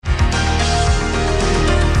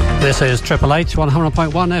This is Triple H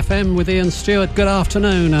 100.1 FM with Ian Stewart. Good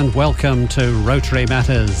afternoon and welcome to Rotary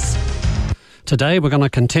Matters. Today we're going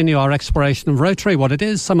to continue our exploration of Rotary, what it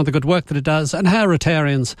is, some of the good work that it does, and how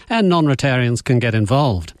Rotarians and non-Rotarians can get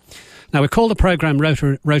involved. Now, we call the programme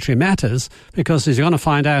Rotary Matters because, as you're going to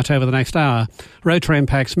find out over the next hour, Rotary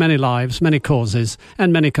impacts many lives, many causes,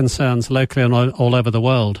 and many concerns locally and all over the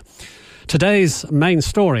world. Today's main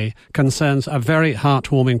story concerns a very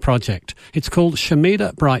heartwarming project. It's called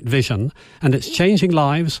Shamida Bright Vision, and it's changing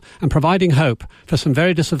lives and providing hope for some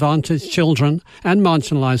very disadvantaged children and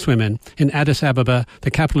marginalised women in Addis Ababa,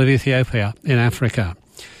 the capital of Ethiopia in Africa.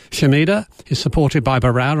 Shamida is supported by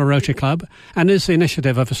Barara Rotary Club and is the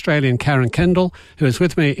initiative of Australian Karen Kendall, who is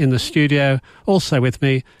with me in the studio. Also with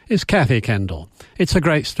me is Kathy Kendall. It's a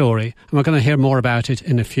great story, and we're going to hear more about it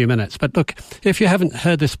in a few minutes. But look, if you haven't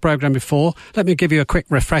heard this programme before, let me give you a quick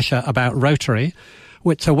refresher about Rotary,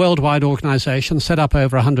 which is a worldwide organisation set up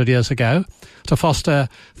over 100 years ago to foster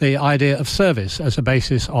the idea of service as a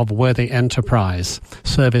basis of worthy enterprise,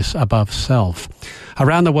 service above self.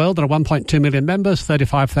 Around the world, there are 1.2 million members,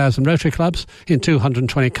 35,000 Rotary clubs in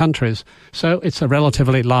 220 countries, so it's a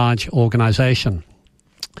relatively large organisation.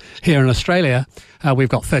 Here in Australia, we've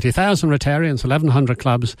got 30,000 Rotarians, 1,100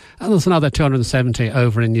 clubs, and there's another 270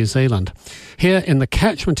 over in New Zealand. Here in the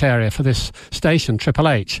catchment area for this station, Triple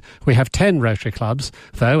H, we have 10 Rotary clubs,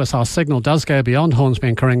 though as our signal does go beyond Hornsby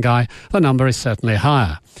and Ku-ring-gai, the number is certainly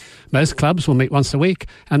higher. Most clubs will meet once a week,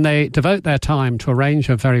 and they devote their time to a range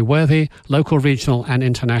of very worthy local, regional and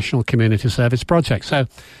international community service projects. So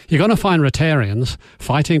you're going to find Rotarians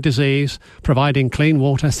fighting disease, providing clean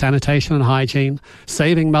water, sanitation and hygiene,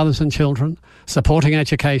 saving mothers and children, supporting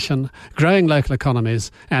education, growing local economies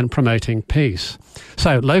and promoting peace.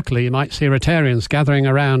 So locally you might see Rotarians gathering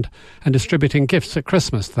around and distributing gifts at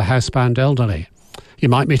Christmas to the housebound elderly. You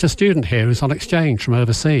might meet a student here who's on exchange from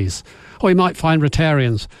overseas. Or you might find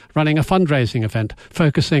Rotarians running a fundraising event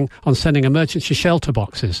focusing on sending emergency shelter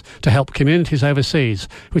boxes to help communities overseas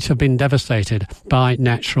which have been devastated by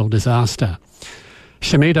natural disaster.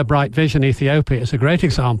 Shamida Bright Vision Ethiopia is a great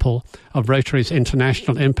example of Rotary's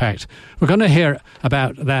international impact. We're going to hear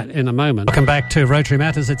about that in a moment. Welcome back to Rotary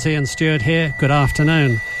Matters. It's Ian Stewart here. Good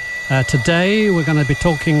afternoon. Today we're going to be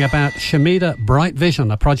talking about Shamida Bright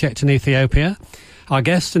Vision, a project in Ethiopia. Our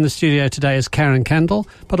guest in the studio today is Karen Kendall,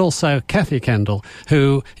 but also Kathy Kendall,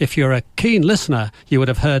 who, if you're a keen listener, you would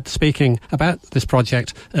have heard speaking about this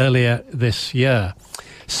project earlier this year.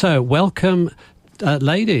 So, welcome,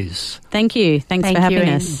 ladies. Thank you. Thanks for having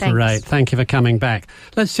us. Great. Thank you for coming back.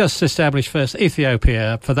 Let's just establish first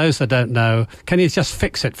Ethiopia. For those that don't know, can you just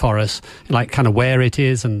fix it for us, like kind of where it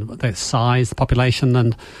is and the size, the population,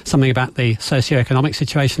 and something about the socioeconomic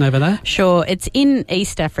situation over there? Sure. It's in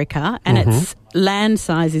East Africa, and its land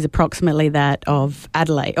size is approximately that of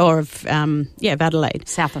Adelaide, or of Adelaide,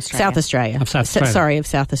 South Australia. South Australia. Of South Australia. Of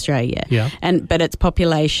South Australia. Yeah. But its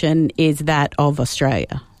population is that of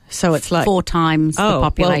Australia. So it's like 4 times the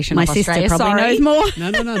population of Australia. My sister probably knows more.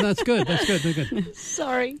 No, that's good. That's good. We're good.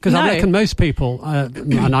 Sorry. Because I reckon most people,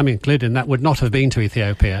 and I'm included in that, would not have been to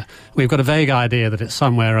Ethiopia. We've got a vague idea that it's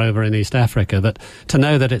somewhere over in East Africa, but to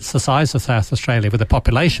know that it's the size of South Australia with the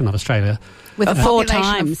population of Australia. With a 4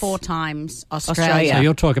 population of 4 times Australia. So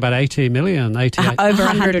you're talking about 80 million, 88. Over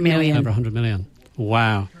 100 million. Over 100 million.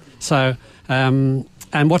 Wow. So,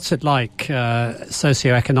 and what's it like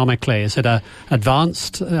socioeconomically? Is it a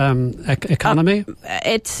advanced economy?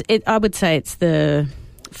 I would say it's the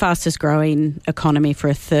fastest growing economy for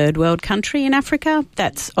a third world country in Africa.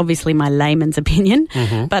 That's obviously my layman's opinion,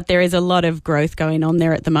 but there is a lot of growth going on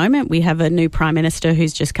there at the moment. We have a new Prime Minister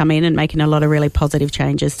who's just come in and making a lot of really positive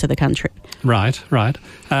changes to the country. Right.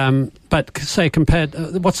 But say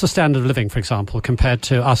what's the standard of living, for example, compared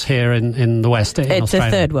to us here in the West, in It's Australia?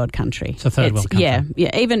 A third world country. It's a third world country.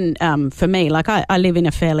 Yeah. Even for me, like I live in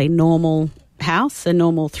a fairly normal house, a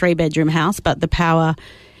normal 3-bedroom house, but the power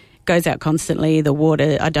goes out constantly. The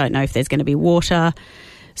water, I don't know if there's going to be water.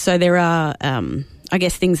 So there are, I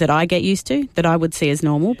guess, things that I get used to that I would see as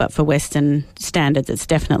normal, but for Western standards, it's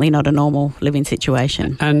definitely not a normal living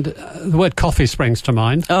situation. And the word coffee springs to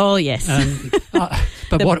mind. Oh, yes.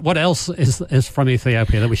 But what else is from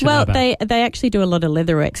Ethiopia that we should know about? Well, they actually do a lot of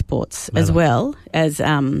leather exports as well as,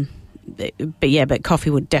 but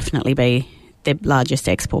coffee would definitely be their largest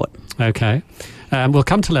export. Okay. We'll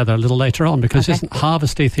come to leather a little later on, because isn't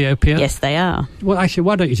Harvest Ethiopia? Yes, they are. Well, actually,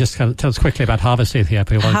 why don't you just tell us quickly about Harvest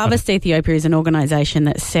Ethiopia? Harvest Ethiopia is an organisation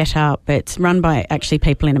that's set up, it's run by actually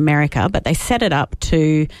people in America, but they set it up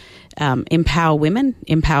to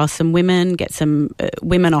empower some women, get some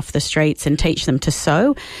women off the streets and teach them to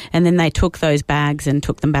sew. And then they took those bags and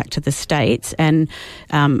took them back to the States and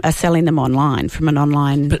are selling them online from an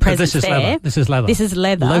online presence there. This is leather. This is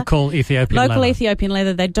leather. Local Ethiopian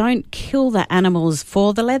leather. They don't kill the animals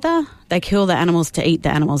for the leather. They kill the animals to eat the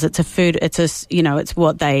animals. It's a food. It's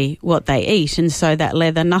what they eat, and so that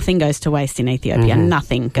leather, nothing goes to waste in Ethiopia. Mm-hmm.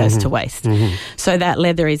 Nothing goes to waste. Mm-hmm. So that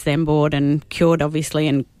leather is then bought and cured, obviously,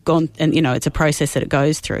 and gone. And it's a process that it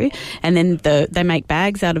goes through. And then they make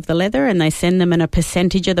bags out of the leather, and they send them, and a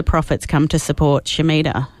percentage of the profits come to support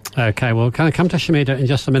Shamida. Okay, well, can I come to Shamida in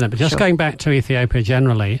just a minute? But just going back to Ethiopia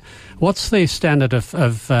generally, what's the standard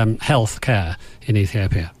of health care in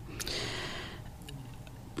Ethiopia?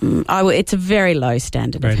 It's a very low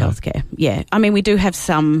standard of healthcare. Yeah, I mean, we do have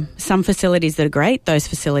some facilities that are great. Those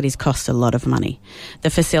facilities cost a lot of money. The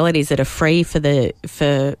facilities that are free for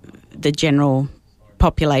the general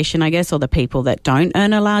population, I guess, or the people that don't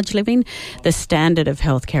earn a large living, the standard of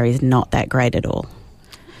healthcare is not that great at all.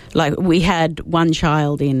 Like, we had one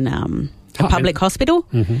child in a public hospital,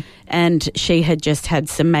 mm-hmm. and she had just had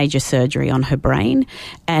some major surgery on her brain,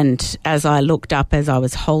 and as I looked up as I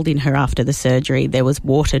was holding her after the surgery, there was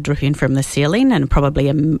water dripping from the ceiling and probably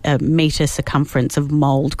a metre circumference of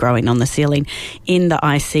mould growing on the ceiling in the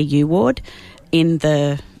ICU ward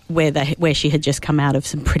where she had just come out of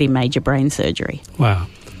some pretty major brain surgery. Wow.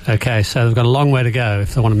 Okay, so they've got a long way to go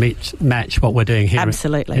if they want to match what we're doing here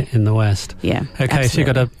in the West. Yeah, okay, absolutely. So you've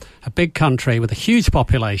got a big country with a huge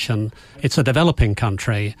population. It's a developing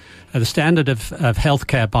country. The standard of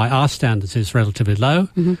healthcare by our standards is relatively low,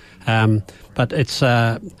 mm-hmm. But it's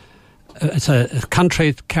a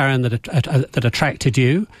country, Karen, that attracted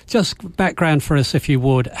you. Just background for us, if you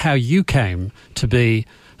would, how you came to be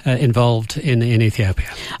involved in Ethiopia.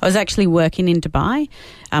 I was actually working in Dubai.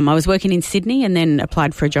 I was working in Sydney and then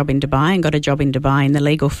applied for a job in Dubai and got a job in Dubai in the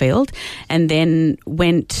legal field, and then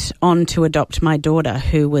went on to adopt my daughter,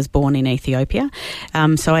 who was born in Ethiopia.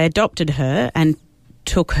 So I adopted her and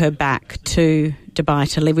took her back to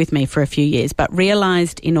Dubai to live with me for a few years, but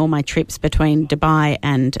realised in all my trips between Dubai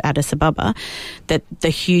and Addis Ababa that the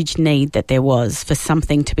huge need that there was for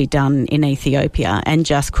something to be done in Ethiopia, and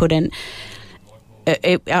just couldn't.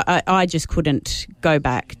 I just couldn't go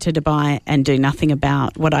back to Dubai and do nothing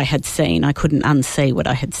about what I had seen. I couldn't unsee what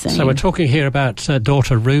I had seen. So we're talking here about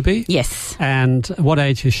daughter Ruby? Yes. And what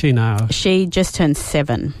age is she now? She just turned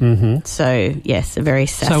 7. Mm-hmm. So, yes, a very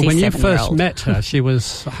sassy 7-year-old. So when you first met her, she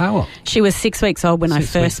was how old? She was 6 weeks old when I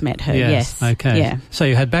first met her, yes. Okay. Yeah. So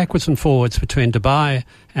you had backwards and forwards between Dubai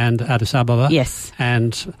and Addis Ababa. Yes.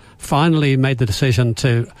 And finally made the decision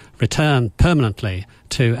to return permanently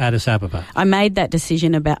to Addis Ababa. I made that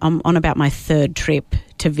decision on about my third trip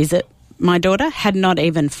to visit my daughter. Had not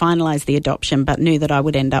even finalised the adoption, but knew that I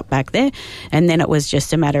would end up back there. And then it was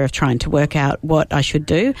just a matter of trying to work out what I should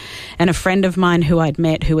do. And a friend of mine who I'd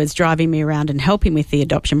met, who was driving me around and helping with the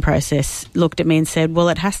adoption process, looked at me and said, well,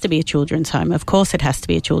 it has to be a children's home. Of course it has to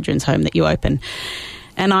be a children's home that you open.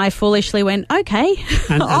 And I foolishly went, okay,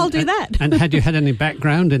 I'll do that. And had you had any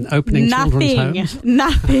background in opening children's homes?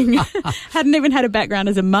 Nothing. Hadn't even had a background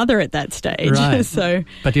as a mother at that stage. Right. So,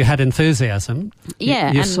 but you had enthusiasm.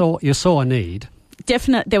 Yeah. You saw a need.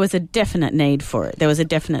 There was a definite need for it. There was a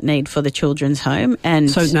definite need for the children's home.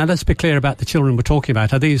 And so now let's be clear about the children we're talking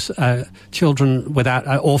about. Are these children without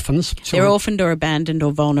orphans? They're orphaned or abandoned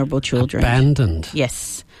or vulnerable children. Abandoned?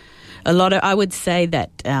 Yes. I would say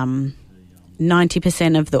that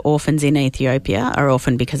 90% of the orphans in Ethiopia are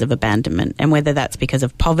orphaned because of abandonment, and whether that's because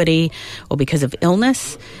of poverty or because of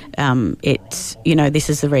illness, this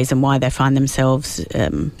is the reason why they find themselves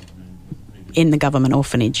in the government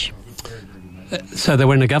orphanage. So they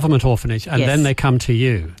were in a government orphanage, and then they come to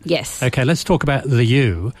you. Yes. Okay, let's talk about the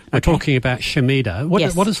you. We're talking about Shamida.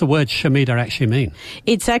 What does the word Shamida actually mean?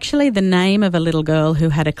 It's actually the name of a little girl who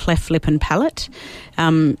had a cleft lip and palate,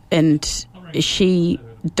 and she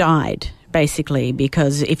died, basically,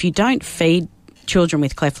 because if you don't feed children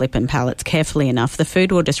with cleft lip and palates carefully enough, the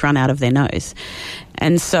food will just run out of their nose.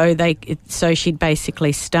 And so she'd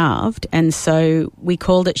basically starved, and so we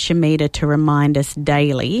called it Shamida to remind us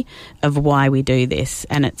daily of why we do this.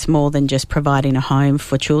 And it's more than just providing a home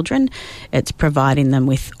for children, it's providing them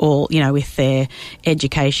with with their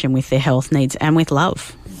education, with their health needs, and with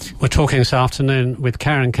love. We're talking this afternoon with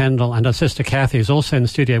Karen Kendall and her sister Kathy, who's also in the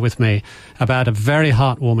studio with me, about a very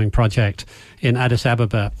heartwarming project in Addis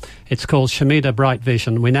Ababa. It's called Shamida Bright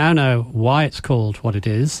Vision. We now know why it's called what it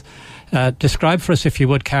is. Describe for us, if you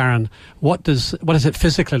would, Karen, what does it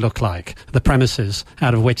physically look like, the premises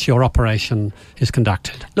out of which your operation is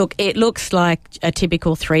conducted? Look, it looks like a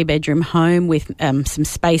typical 3-bedroom home with some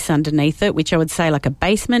space underneath it, which I would say like a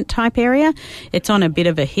basement type area. It's on a bit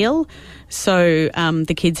of a hill, so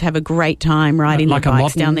the kids have a great time riding their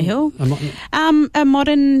bikes down the hill. A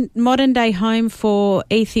modern day home for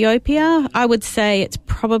Ethiopia. I would say it's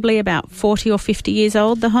probably about 40 or 50 years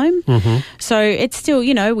old, the home. Mm-hmm. So it's still,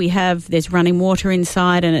 there's running water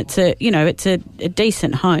inside, and it's a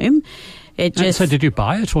decent home. So did you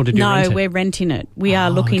buy it or did you rent it? No, we're renting it. We are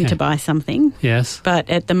looking to buy something. Yes. But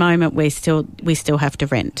at the moment we still have to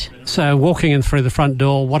rent. So walking in through the front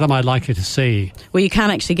door, what am I likely to see? Well, you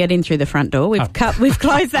can't actually get in through the front door. We've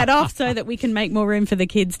closed that off so that we can make more room for the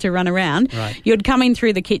kids to run around. Right. You'd come in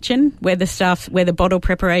through the kitchen where the bottle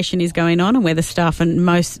preparation is going on, and where the staff, and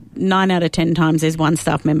 9 out of 10 times there's one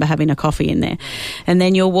staff member having a coffee in there. And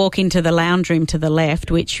then you'll walk into the lounge room to the left,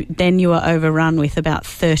 which then you are overrun with about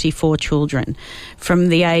 34 children from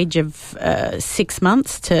the age of 6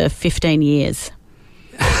 months to 15 years.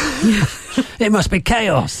 It must be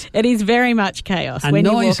chaos. It is very much chaos and when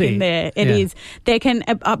noisy. You walk in there. It is. There can,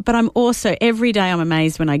 but I'm also every day I'm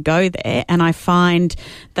amazed when I go there and I find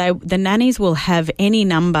the nannies will have any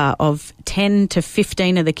number of 10 to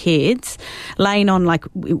 15 of the kids laying on, like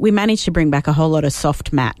we managed to bring back a whole lot of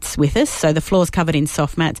soft mats with us, so the floor's covered in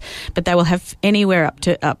soft mats, but they will have anywhere up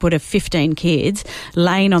to upward of 15 kids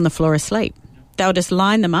laying on the floor asleep. They'll just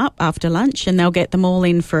line them up after lunch and they'll get them all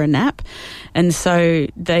in for a nap. And so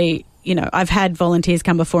I've had volunteers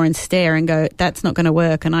come before and stare and go, that's not going to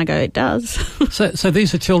work. And I go, it does. So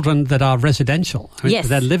these are children that are residential? Yes.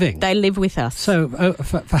 They're living? They live with us. So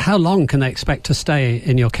for how long can they expect to stay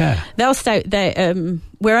in your care? They'll stay.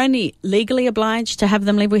 We're only legally obliged to have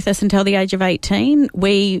them live with us until the age of 18.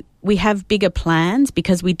 We have bigger plans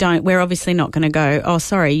because we're obviously not going to go, oh,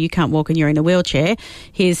 sorry, you can't walk and you're in a wheelchair.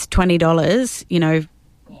 Here's $20,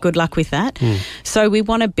 good luck with that. So we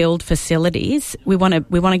want to build facilities. We want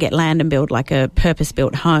to get land and build like a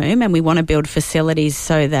purpose-built home, and we want to build facilities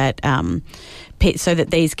so that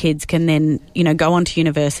these kids can then, go on to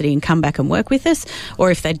university and come back and work with us, or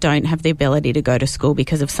if they don't have the ability to go to school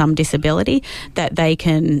because of some disability, that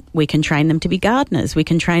we can train them to be gardeners. We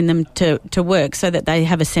can train them to work so that they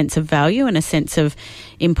have a sense of value and a sense of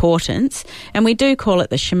importance. And we do call it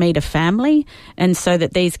the Shamida family, and so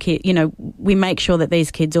that these kids, we make sure that these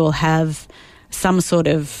kids all have some sort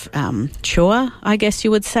of chore, I guess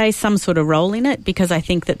you would say, some sort of role in it, because I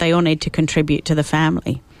think that they all need to contribute to the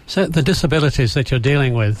family. So the disabilities that you're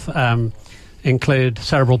dealing with include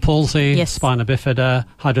cerebral palsy, yes, spina bifida,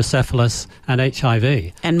 hydrocephalus and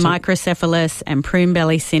HIV. And microcephalus and prune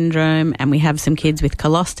belly syndrome, and we have some kids with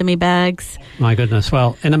colostomy bags. My goodness.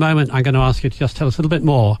 Well, in a moment I'm going to ask you to just tell us a little bit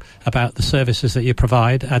more about the services that you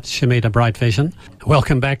provide at Shamida Bright Vision.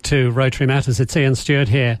 Welcome back to Rotary Matters. It's Ian Stewart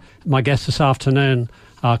here. My guests this afternoon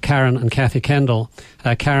are Karen and Kathy Kendall.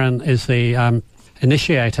 Karen is the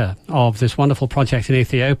initiator of this wonderful project in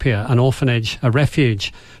Ethiopia, an orphanage, a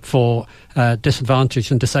refuge for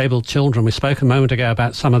disadvantaged and disabled children. We spoke a moment ago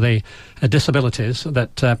about some of the disabilities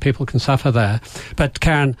that people can suffer there. But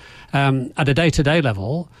Karen, at a day-to-day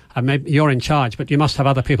level, maybe you're in charge, but you must have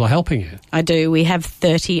other people helping you. I do. We have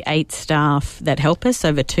 38 staff that help us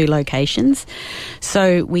over 2 locations.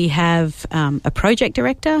 So we have a project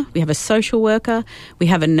director, we have a social worker, we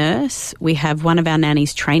have a nurse, we have one of our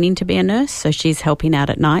nannies training to be a nurse, so she's helping out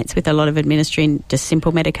at nights with a lot of administering just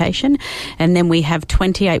simple medication. And then we have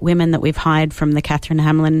 28 women that we've hired from the Catherine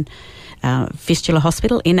Hamlin Fistula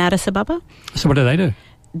Hospital in Addis Ababa. So what do they do?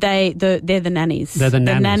 They're the nannies. They're the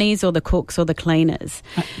nannies or the cooks or the cleaners.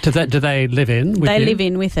 Do they live in with you? They live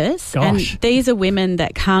in with us. Gosh. And these are women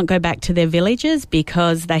that can't go back to their villages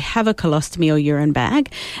because they have a colostomy or urine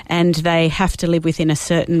bag, and they have to live within a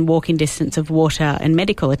certain walking distance of water and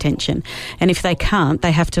medical attention. And if they can't,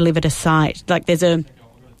 they have to live at a site. Like the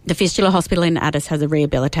Fistula Hospital in Addis has a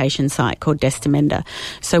rehabilitation site called Destemenda.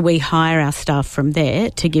 So we hire our staff from there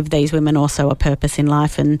to give these women also a purpose in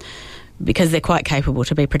life, and because they're quite capable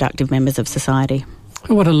to be productive members of society.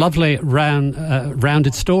 What a lovely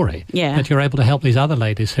rounded story. Yeah. That you're able to help these other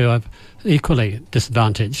ladies who are equally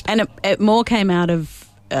disadvantaged. And it more came out of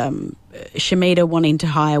Shamida wanting to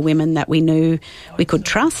hire women that we knew we could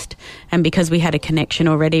trust, and because we had a connection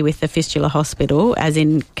already with the Fistula Hospital, as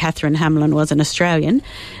in Catherine Hamlin was an Australian,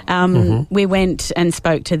 we went and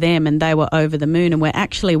spoke to them, and they were over the moon, and we're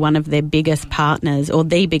actually one of their biggest partners, or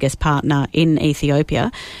the biggest partner in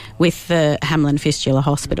Ethiopia, with the Hamlin Fistula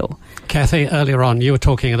Hospital. Kathy, earlier on you were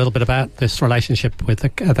talking a little bit about this relationship with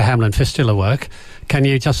the Hamlin Fistula work. Can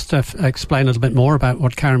you just explain a little bit more about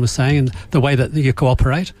what Karen was saying and the way that you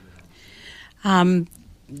cooperate? The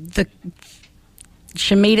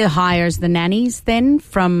Shamida hires the nannies then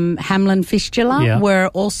from Hamlin Fistula. Yeah. We're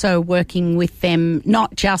also working with them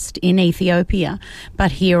not just in Ethiopia,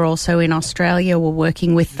 but here also in Australia. We're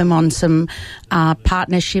working with them on some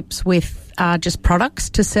partnerships with just products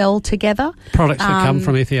to sell together. Products that come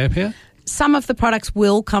from Ethiopia? Some of the products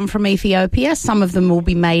will come from Ethiopia. Some of them will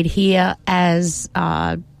be made here as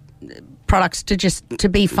products to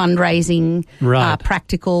be fundraising,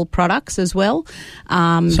 practical products as well.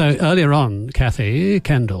 So earlier on, Kathy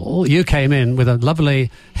Kendall, you came in with a lovely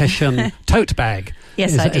Hessian tote bag.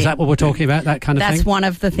 Yes, I did. Is that what we're talking about, that kind of thing? That's one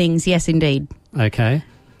of the things, yes, indeed. Okay.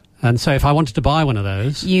 And so if I wanted to buy one of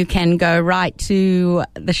those... You can go right to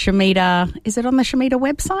the Shamida... Is it on the Shamida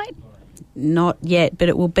website? Not yet, but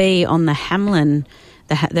it will be on the Hamlin...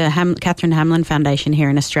 The Catherine Hamlin Foundation here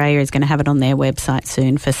in Australia is going to have it on their website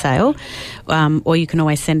soon for sale. Or you can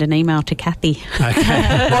always send an email to Kathy.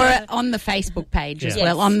 Okay. Or on the Facebook page as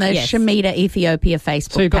well, on the Shamida Ethiopia Facebook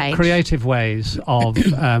page. So you've got creative ways of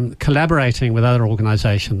collaborating with other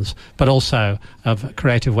organisations, but also of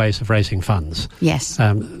creative ways of raising funds. Yes.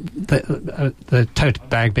 The tote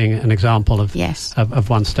bag being an example of, of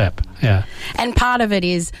one step. Yeah. And part of it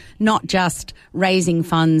is not just raising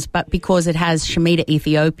funds, but because it has Shamida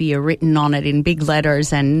Ethiopia written on it in big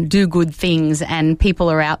letters and do good things, and people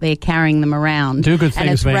are out there carrying them around. Do good things, and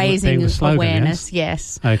it's raising being the slogan,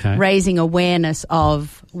 awareness, Okay. Raising awareness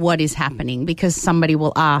of what is happening, because somebody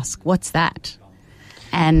will ask, what's that?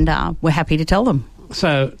 And we're happy to tell them.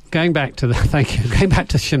 So going back to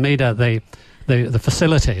Shamida, the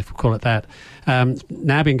facility, if we call it that,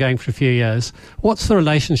 now been going for a few years. What's the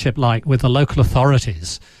relationship like with the local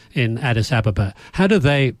authorities in Addis Ababa? How do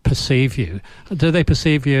they perceive you? Do they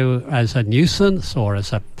perceive you as a nuisance or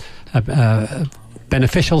as a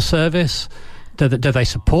beneficial service? Do they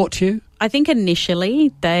support you? I think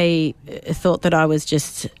initially they thought that I was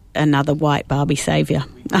just another white Barbie saviour.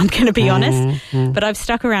 I'm going to be honest. But I've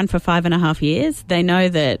stuck around for 5.5 years. They know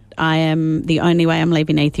that I am, the only way I'm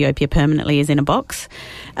leaving Ethiopia permanently is in a box.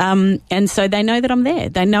 And so they know that I'm there.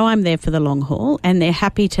 They know I'm there for the long haul, and they're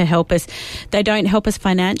happy to help us. They don't help us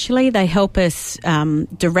financially. They help us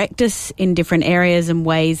direct us in different areas and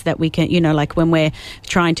ways that we can, like when we're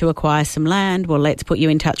trying to acquire some land, well, let's put you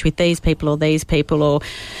in touch with these people or these people. Or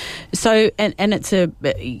so, and it's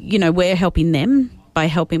we're helping them by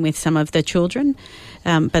helping with some of the children,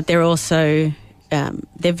 but they're also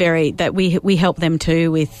we help them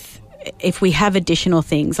too with if we have additional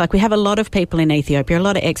things. Like we have a lot of people in Ethiopia, a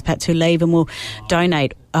lot of expats who leave and will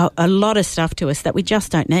donate a lot of stuff to us that we just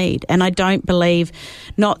don't need. And I don't believe,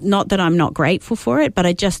 not that I'm not grateful for it, but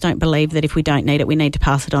I just don't believe that if we don't need it, we need to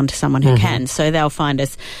pass it on to someone who can. So they'll find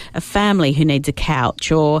us a family who needs a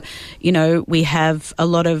couch, or, we have a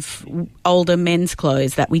lot of older men's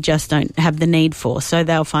clothes that we just don't have the need for. So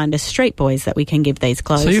they'll find us street boys that we can give these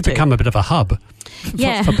clothes to. So you've become a bit of a hub.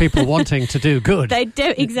 For people wanting to do good.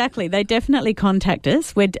 Exactly. They definitely contact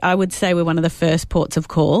us. I would say we're one of the first ports of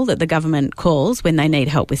call that the government calls when they need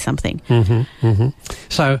help with something.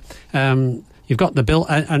 So you've got the bill,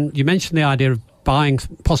 and you mentioned the idea of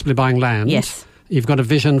possibly buying land. Yes. You've got a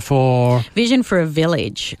vision for a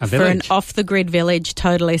village. For an off-the-grid village,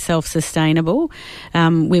 totally self-sustainable.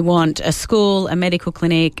 We want a school, a medical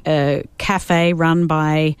clinic, a cafe run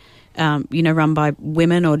by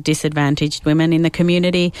women or disadvantaged women in the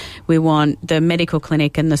community. We want the medical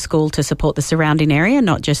clinic and the school to support the surrounding area,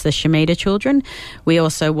 not just the Shamida children. We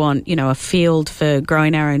also want, a field for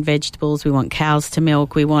growing our own vegetables. We want cows to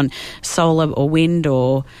milk. We want solar or wind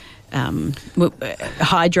or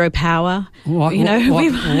hydropower. What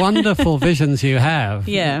wonderful visions you have.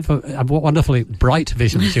 Yeah. What wonderfully bright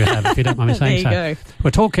visions you have, if you don't mind me saying so. There you go.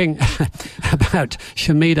 We're talking about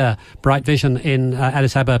Shamida Bright Vision in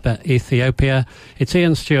Addis Ababa, Ethiopia. It's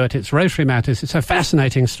Ian Stewart, it's Rotary Matters. It's a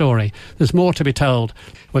fascinating story. There's more to be told.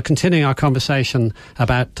 We're continuing our conversation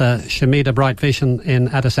about Shamida Bright Vision in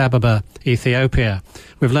Addis Ababa, Ethiopia.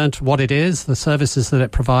 We've learnt what it is, the services that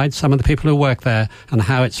it provides, some of the people who work there, and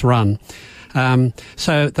how it's run.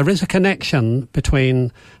 So there is a connection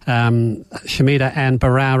between Shamida and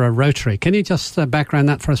Barara Rotary. Can you just background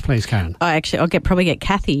that for us, please, Karen? I'll probably get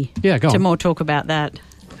Kathy to more talk about that.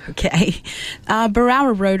 Okay.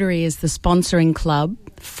 Barawa Rotary is the sponsoring club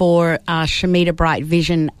for Shamida Bright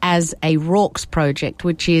Vision as a RAWCS project,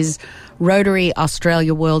 which is Rotary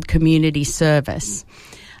Australia World Community Service.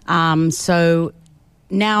 So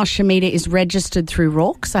now Shamida is registered through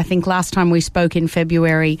RAWCS. I think last time we spoke in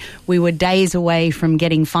February, we were days away from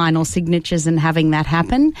getting final signatures and having that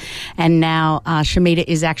happen. And now Shamida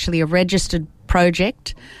is actually a registered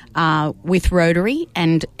project with Rotary,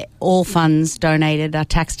 and all funds donated are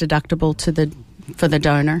tax deductible for the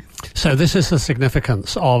donor. So this is the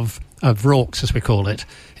significance of RAWCS, as we call it,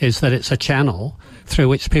 is that it's a channel through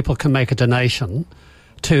which people can make a donation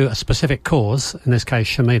to a specific cause, in this case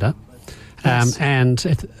Shamida. Yes. And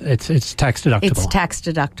it's tax deductible. It's tax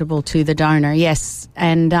deductible to the donor, yes.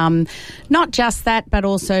 And not just that, but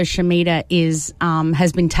also Shamida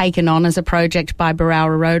has been taken on as a project by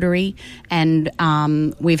Barawa Rotary, and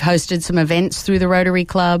we've hosted some events through the Rotary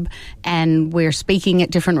Club, and we're speaking at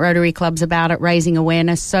different Rotary clubs about it, raising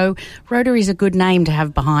awareness. So Rotary's a good name to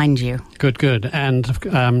have behind you. Good. And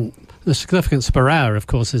the significance of Barawa, of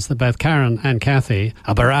course, is that both Karen and Kathy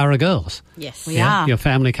are Barawa girls. Yes, we are. Your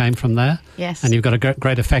family came from there. Yes. And you've got a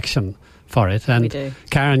great affection for it. And we do.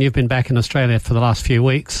 Karen, you've been back in Australia for the last few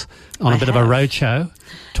weeks on a bit of a roadshow,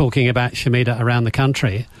 talking about Shamida around the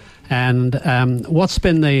country. And what's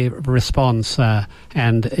been the response,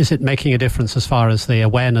 and is it making a difference as far as the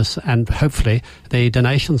awareness and hopefully the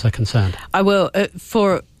donations are concerned? I will.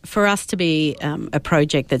 For us to be a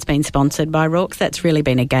project that's been sponsored by RAWCS, that's really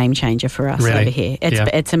been a game changer for us over here.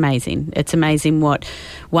 It's amazing. It's amazing what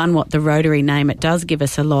the Rotary name, it does give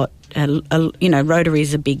us a lot. Rotary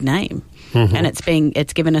is a big name, and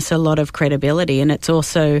it's given us a lot of credibility, and it's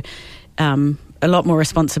also a lot more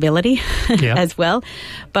responsibility as well,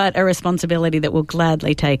 but a responsibility that we'll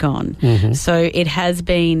gladly take on. So it has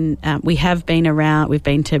been, we have been around, we've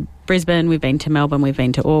been to Brisbane, we've been to Melbourne, we've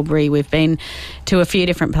been to Albury, we've been to a few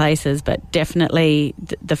different places, but definitely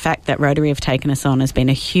the fact that Rotary have taken us on has been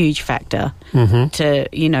a huge factor to,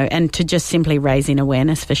 and to just simply raising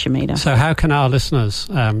awareness for Shamida. So how can our listeners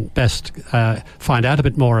best find out a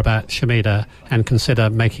bit more about Shamida and consider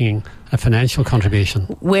making a financial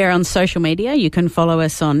contribution? We're on social media. You can follow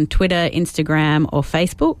us on Twitter, Instagram or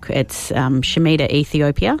Facebook. It's Shamida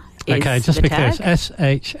Ethiopia. Okay, just to be clear, it's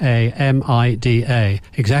Shamida,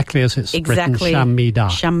 exactly as it's written,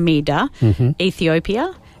 Shamida.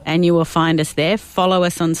 Ethiopia, and you will find us there. Follow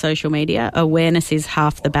us on social media. Awareness is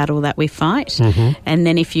half the battle that we fight. And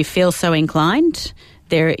then if you feel so inclined,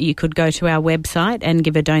 you could go to our website and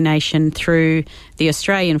give a donation through the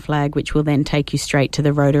Australian flag, which will then take you straight to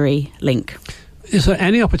the Rotary link. Is there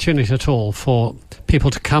any opportunity at all for people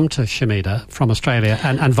to come to Shamida from Australia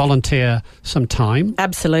and volunteer some time?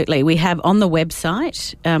 Absolutely. We have on the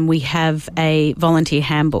website, we have a volunteer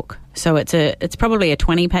handbook. So it's probably a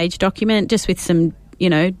 20-page document just with some,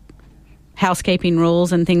 housekeeping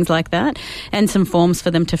rules and things like that, and some forms for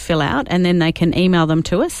them to fill out, and then they can email them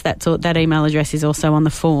to us. That email address is also on the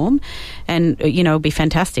form, and it'll be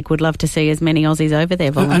fantastic. We'd love to see as many Aussies over there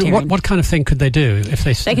volunteering. And what kind of thing could they do if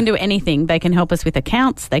they? They can do anything. They can help us with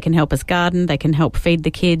accounts. They can help us garden. They can help feed the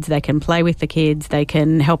kids. They can play with the kids. They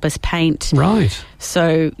can help us paint. Right.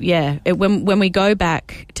 So when we go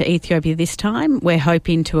back to Ethiopia this time, we're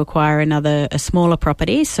hoping to acquire a smaller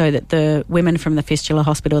property so that the women from the Fistula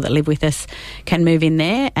Hospital that live with us can move in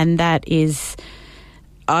there, and that is,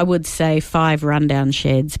 I would say, 5 rundown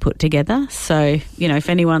sheds put together. So, if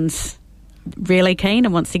anyone's really keen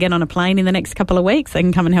and wants to get on a plane in the next couple of weeks, they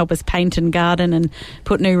can come and help us paint and garden and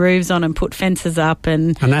put new roofs on and put fences up.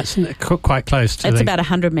 And that's quite close to it's about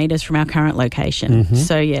 100 metres from our current location.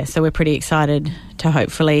 So we're pretty excited to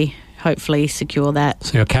hopefully secure that.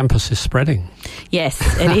 So your campus is spreading. Yes,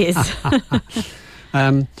 it is.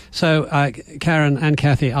 Karen and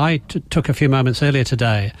Kathy, I took a few moments earlier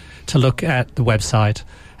today to look at the website,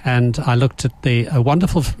 and I looked at a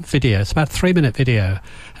wonderful video. It's about a 3-minute video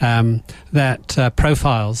that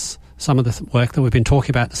profiles some of the work that we've been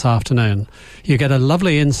talking about this afternoon. You get a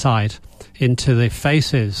lovely insight into the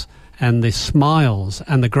faces and the smiles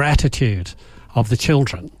and the gratitude of the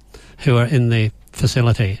children who are in the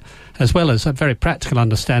facility, as well as a very practical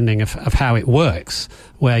understanding of how it works,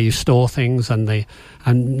 where you store things and the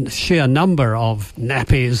sheer number of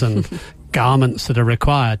nappies and garments that are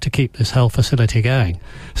required to keep this whole facility going.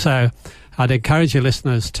 So I'd encourage your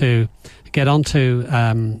listeners to get onto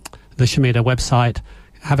the Shamida website,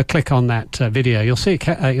 have a click on that video. You'll see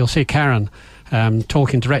Karen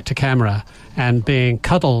talking direct to camera and being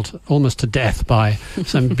cuddled almost to death by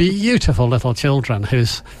some beautiful little children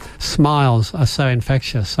whose smiles are so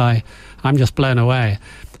infectious. I'm just blown away.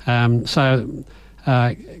 So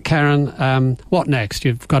Karen, what next?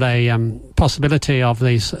 You've got a possibility of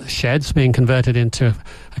these sheds being converted into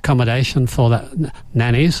accommodation for the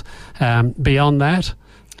nannies. Beyond that?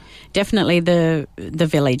 Definitely the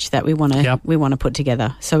village that we want to put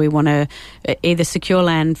together. So we want to either secure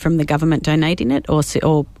land from the government donating it or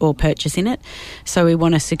purchasing it. So we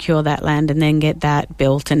want to secure that land and then get that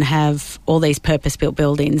built and have all these purpose-built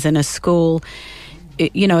buildings and a school.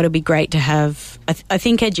 It'll be great to have. I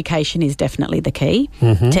think education is definitely the key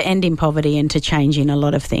to ending poverty and to changing a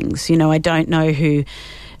lot of things. I don't know who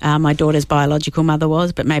my daughter's biological mother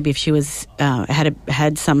was, but maybe if she was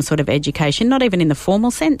had some sort of education, not even in the formal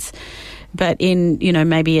sense, but in,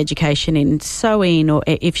 maybe education in sewing, or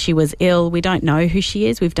if she was ill. We don't know who she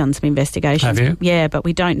is. We've done some investigations. Have you? Yeah, but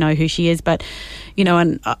we don't know who she is. But,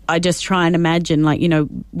 and I just try and imagine,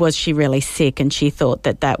 was she really sick? And she thought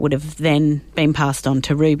that would have then been passed on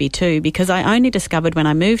to Ruby too, because I only discovered when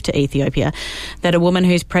I moved to Ethiopia that a woman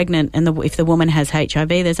who's pregnant and if the woman has HIV,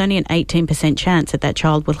 there's only an 18% chance that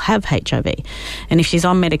child will have HIV. And if she's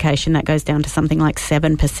on medication, that goes down to something like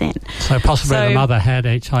 7%. So possibly the mother had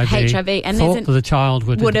HIV. And thought that the child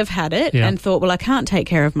would have had it and thought, well, I can't take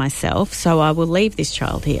care of myself, so I will leave this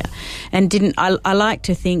child here. And didn't. I like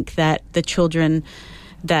to think that the children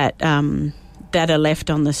that are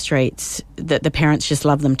left on the streets, that the parents just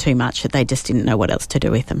love them too much, that they just didn't know what else to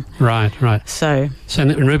do with them. Right. So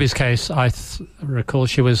in Ruby's case, I recall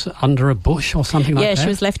she was under a bush or something like that? Yeah, she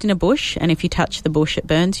was left in a bush, and if you touch the bush, it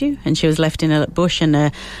burns you. And she was left in a bush, and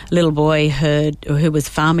a little boy who was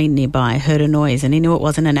farming nearby heard a noise, and he knew it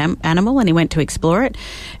wasn't an animal, and he went to explore it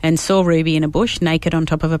and saw Ruby in a bush, naked on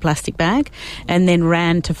top of a plastic bag, and then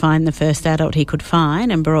ran to find the first adult he could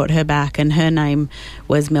find and brought her back, and her name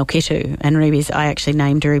was Melkitu, and I actually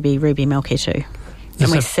named Ruby Melkitu.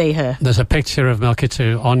 And we see her. There's a picture of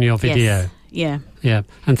Melkitu on your video. Yes. Yeah.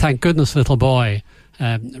 And thank goodness the little boy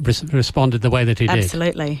responded the way that he did.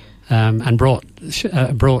 Absolutely. And brought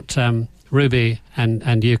Ruby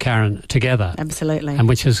and you, Karen, together. Absolutely. And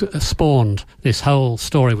which has spawned this whole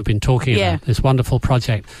story we've been talking about, this wonderful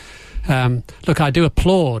project. Look, I do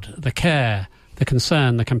applaud the care, the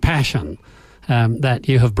concern, the compassion that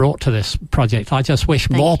you have brought to this project. I just wish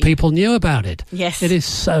more people knew about it. Yes. It is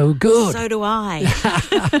so good. So do I.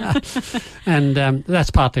 And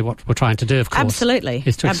that's partly what we're trying to do, of course. Absolutely.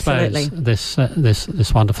 Is to expose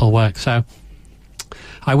this wonderful work. So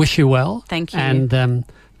I wish you well. Thank you. And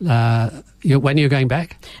when are you going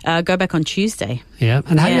back? Go back on Tuesday. Yeah.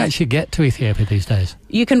 And how do you actually get to Ethiopia these days?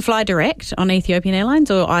 You can fly direct on Ethiopian Airlines,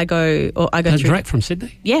 or I go through direct from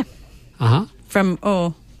Sydney? Yeah. Uh-huh.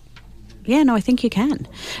 I think you can.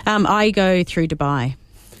 I go through Dubai.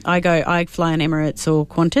 I fly on Emirates or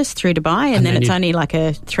Qantas through Dubai, and then it's only like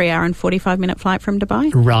a 3-hour and 45-minute flight from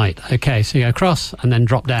Dubai. Right. Okay. So you go across and then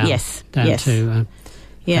drop down. Yes. Down to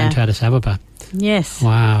Addis Ababa. Yes.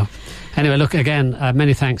 Wow. Anyway, look, again,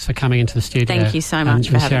 many thanks for coming into the studio. Thank you so much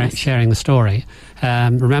for having us. Sharing the story.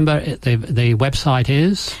 Remember, the website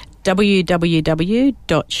is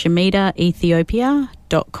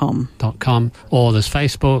www.shamidaethiopia.com. Or there's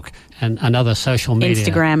Facebook and other social media.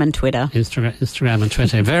 Instagram and Twitter. Instagram and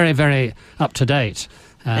Twitter. Very, very up to date.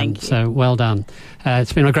 Thank you. So well done.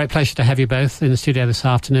 It's been a great pleasure to have you both in the studio this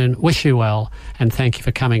afternoon. Wish you well, and thank you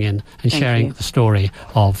for coming in and sharing the story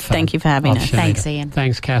of Thank you for having us. Shamida. Thanks, Ian.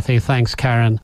 Thanks, Kathy. Thanks, Karen.